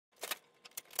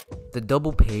The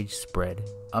double page spread.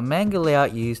 A manga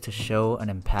layout used to show an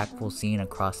impactful scene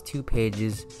across 2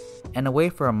 pages and a way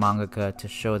for a mangaka to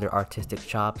show their artistic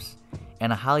chops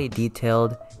in a highly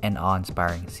detailed and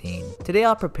awe-inspiring scene. Today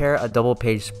I'll prepare a double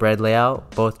page spread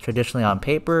layout, both traditionally on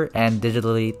paper and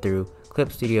digitally through Clip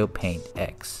Studio Paint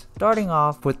X. Starting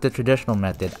off with the traditional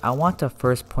method, I want to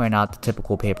first point out the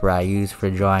typical paper I use for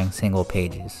drawing single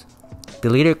pages. The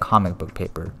Leader comic book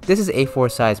paper. This is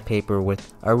A4 size paper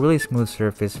with a really smooth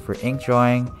surface for ink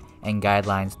drawing and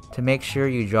guidelines to make sure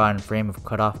you draw in frame of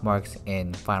cutoff marks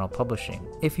in final publishing.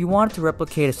 If you want to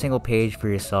replicate a single page for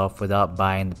yourself without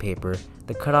buying the paper,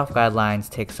 the cutoff guidelines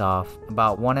takes off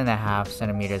about 1.5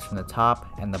 centimeters from the top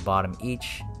and the bottom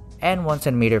each, and 1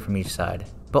 centimeter from each side.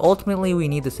 But ultimately we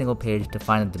need the single page to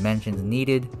find the dimensions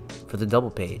needed for the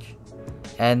double page.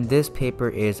 And this paper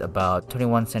is about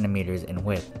 21 centimeters in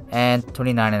width and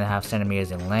 29.5 centimeters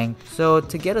in length. So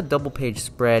to get a double page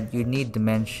spread, you need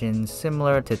dimensions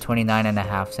similar to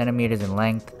 29.5 centimeters in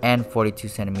length and 42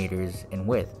 centimeters in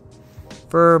width.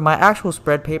 For my actual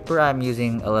spread paper, I'm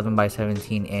using 11 by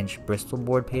 17 inch Bristol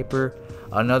board paper,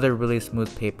 another really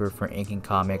smooth paper for inking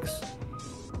comics.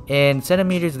 In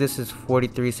centimeters, this is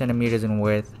 43 centimeters in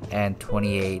width and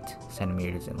 28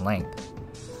 centimeters in length.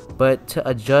 But to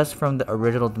adjust from the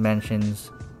original dimensions,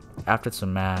 after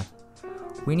some math,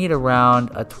 we need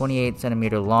around a 28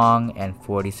 centimeter long and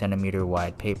 40 centimeter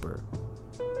wide paper.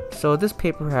 So this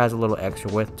paper has a little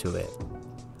extra width to it.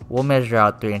 We'll measure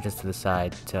out 3 inches to the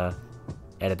side to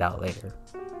edit out later.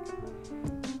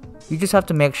 You just have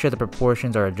to make sure the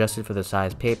proportions are adjusted for the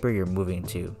size paper you're moving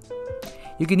to.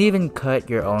 You can even cut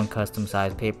your own custom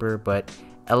size paper, but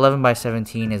 11 by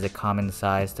 17 is a common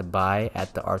size to buy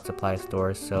at the art supply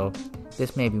store, so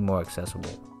this may be more accessible.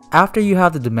 After you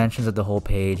have the dimensions of the whole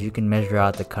page, you can measure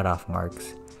out the cutoff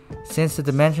marks. Since the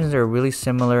dimensions are really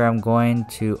similar, I'm going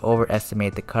to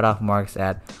overestimate the cutoff marks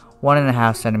at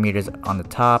 1.5 centimeters on the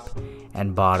top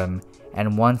and bottom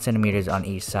and 1 centimeters on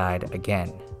each side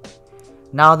again.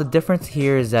 Now the difference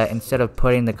here is that instead of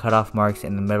putting the cutoff marks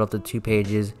in the middle of the 2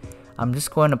 pages, I'm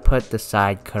just going to put the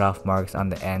side cutoff marks on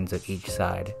the ends of each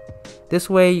side.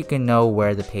 This way you can know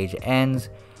where the page ends,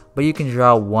 but you can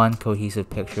draw one cohesive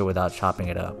picture without chopping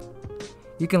it up.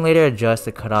 You can later adjust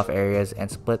the cutoff areas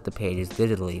and split the pages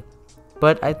digitally,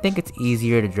 but I think it's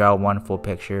easier to draw one full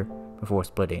picture before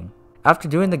splitting. After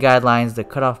doing the guidelines, the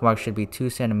cutoff mark should be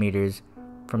 2 centimeters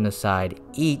from the side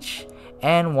each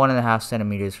and 1.5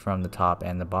 centimeters from the top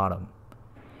and the bottom.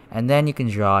 And then you can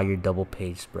draw your double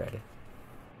page spread.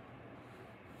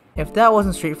 If that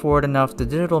wasn't straightforward enough, the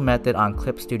digital method on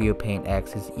Clip Studio Paint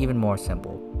X is even more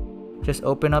simple. Just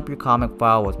open up your comic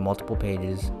file with multiple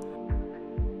pages,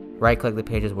 right click the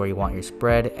pages where you want your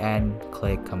spread, and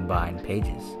click Combine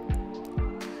Pages.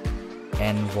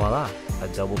 And voila, a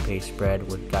double page spread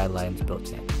with guidelines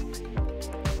built in.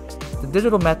 The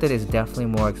digital method is definitely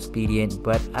more expedient,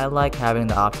 but I like having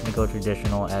the option to go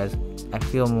traditional as I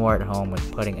feel more at home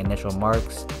with putting initial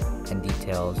marks and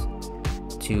details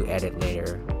to edit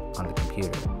later on the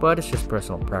computer, but it's just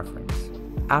personal preference.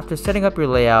 After setting up your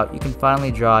layout, you can finally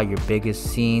draw your biggest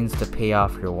scenes to pay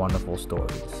off your wonderful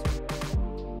stories.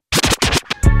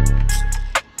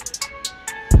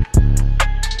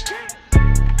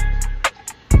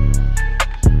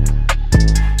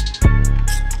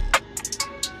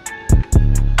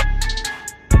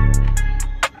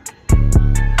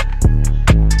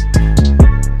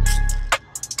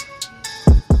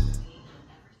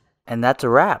 And that's a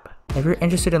wrap. If you're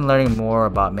interested in learning more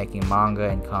about making manga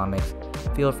and comics,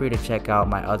 feel free to check out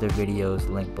my other videos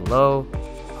linked below.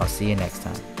 I'll see you next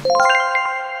time.